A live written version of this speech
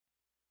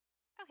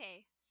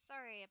Okay,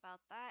 sorry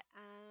about that.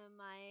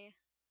 My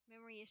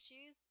memory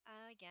issues.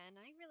 Again,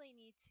 I really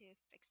need to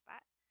fix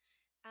that.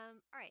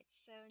 Alright,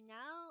 so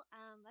now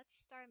let's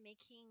start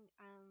making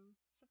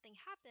something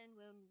happen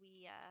when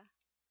we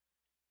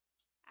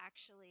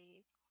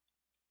actually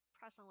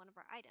press on one of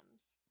our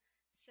items.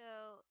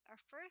 So our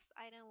first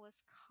item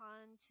was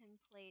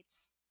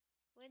contemplate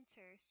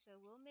winter, so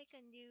we'll make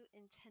a new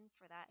intent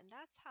for that, and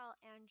that's how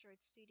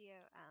Android Studio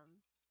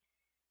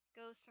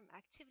goes from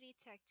activity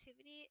to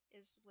activity,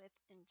 is with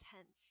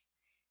intents.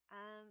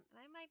 And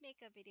I might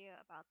make a video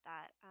about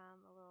that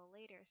a little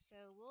later.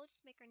 So we'll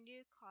just make our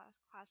new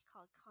class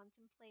called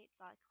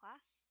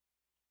contemplate.class,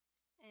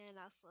 and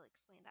I'll also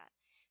explain that.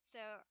 So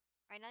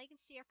right now you can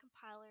see our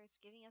compiler is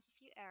giving us a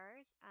few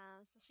errors,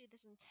 especially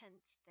this intent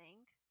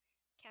thing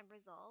can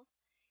resolve.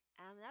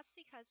 That's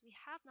because we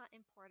have not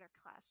imported our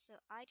class.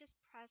 So I just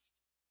pressed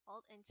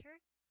Alt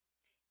Enter,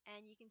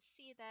 and you can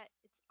see that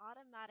it's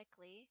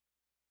automatically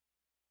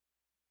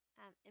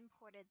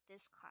imported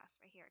this class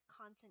right here,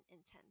 content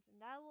intent, and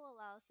that will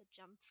allow us to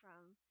jump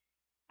from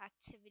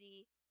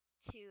activity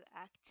to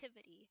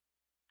activity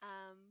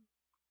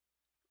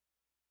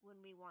when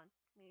we want,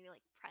 maybe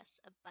like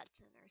press a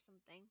button or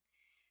something.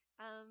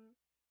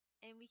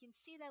 And we can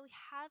see that we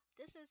have,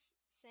 this is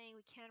saying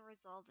we can't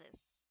resolve this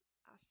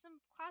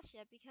some class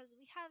yet because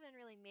we haven't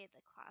really made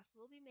the class.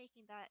 We'll be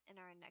making that in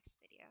our next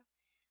video.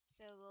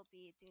 So we'll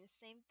be doing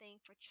the same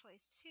thing for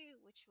choice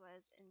 2, which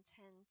was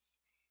intent.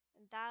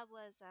 And that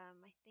was,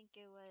 I think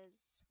it was,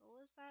 what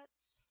was that?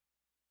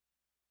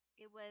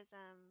 It was,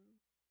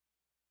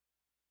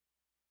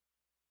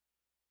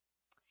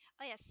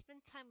 oh yeah,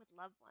 spend time with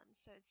loved ones.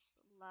 So it's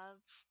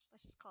love,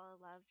 let's just call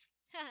it love.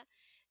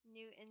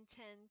 New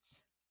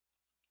intent,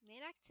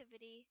 main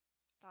activity,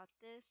 dot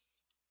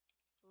this,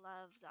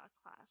 love dot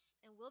class.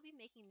 And we'll be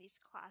making these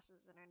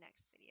classes in our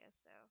next video,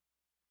 so.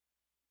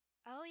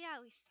 Oh yeah,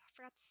 we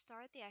forgot to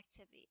start the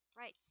activity.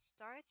 Right,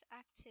 start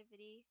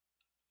activity,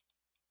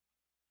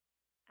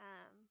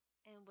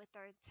 and with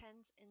our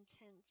intent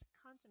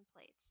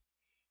contemplate.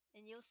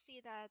 And you'll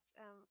see that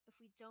if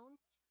we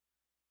don't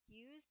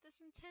use this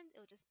intent,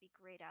 it'll just be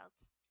grayed out.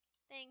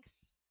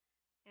 Thanks,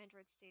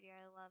 Android Studio,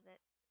 I love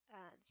it.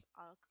 It's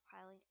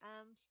auto-compiling.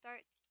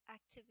 Start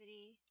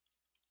activity,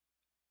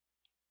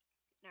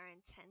 and our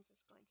intent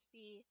is going to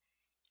be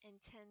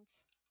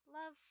intent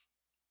love.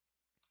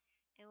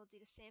 And we'll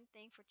do the same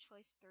thing for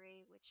choice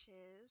 3, which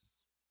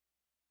is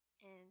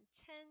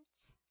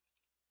intent.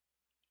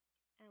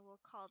 And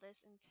we'll call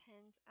this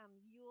intent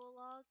Yule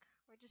log,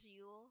 or just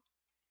Yule.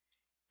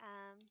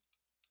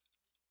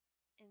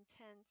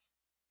 Intent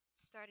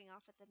starting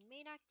off with the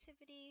main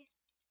activity.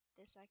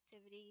 This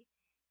activity,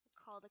 we'll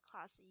call the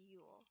class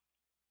Yule.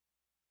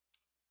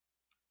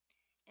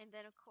 And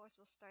then of course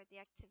we'll start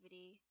the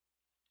activity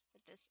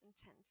with this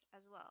intent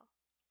as well.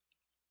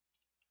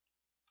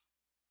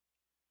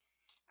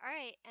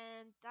 Alright,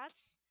 and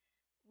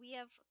we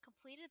have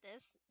completed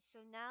this.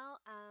 So now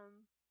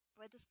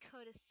what this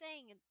code is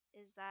saying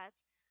is that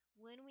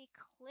when we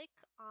click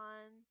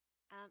on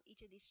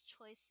each of these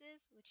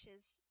choices, which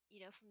is,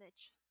 from the,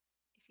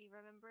 if you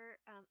remember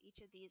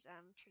each of these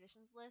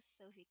traditions lists,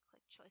 so if we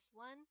click choice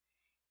 1,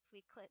 if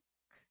we click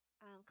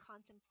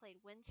contemplate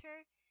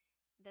winter,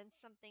 then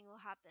something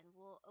will happen.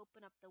 We'll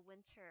open up the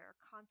winter or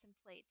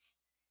contemplate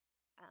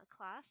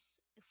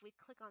class. If we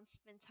click on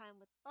spend time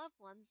with loved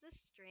ones,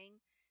 this string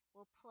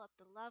will pull up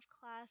the love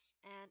class,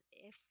 and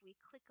if we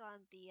click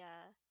on the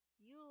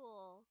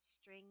Yule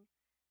string,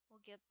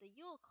 we'll get the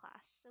Yule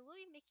class. So we'll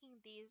be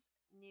making these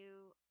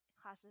new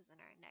classes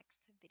in our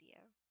next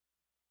video.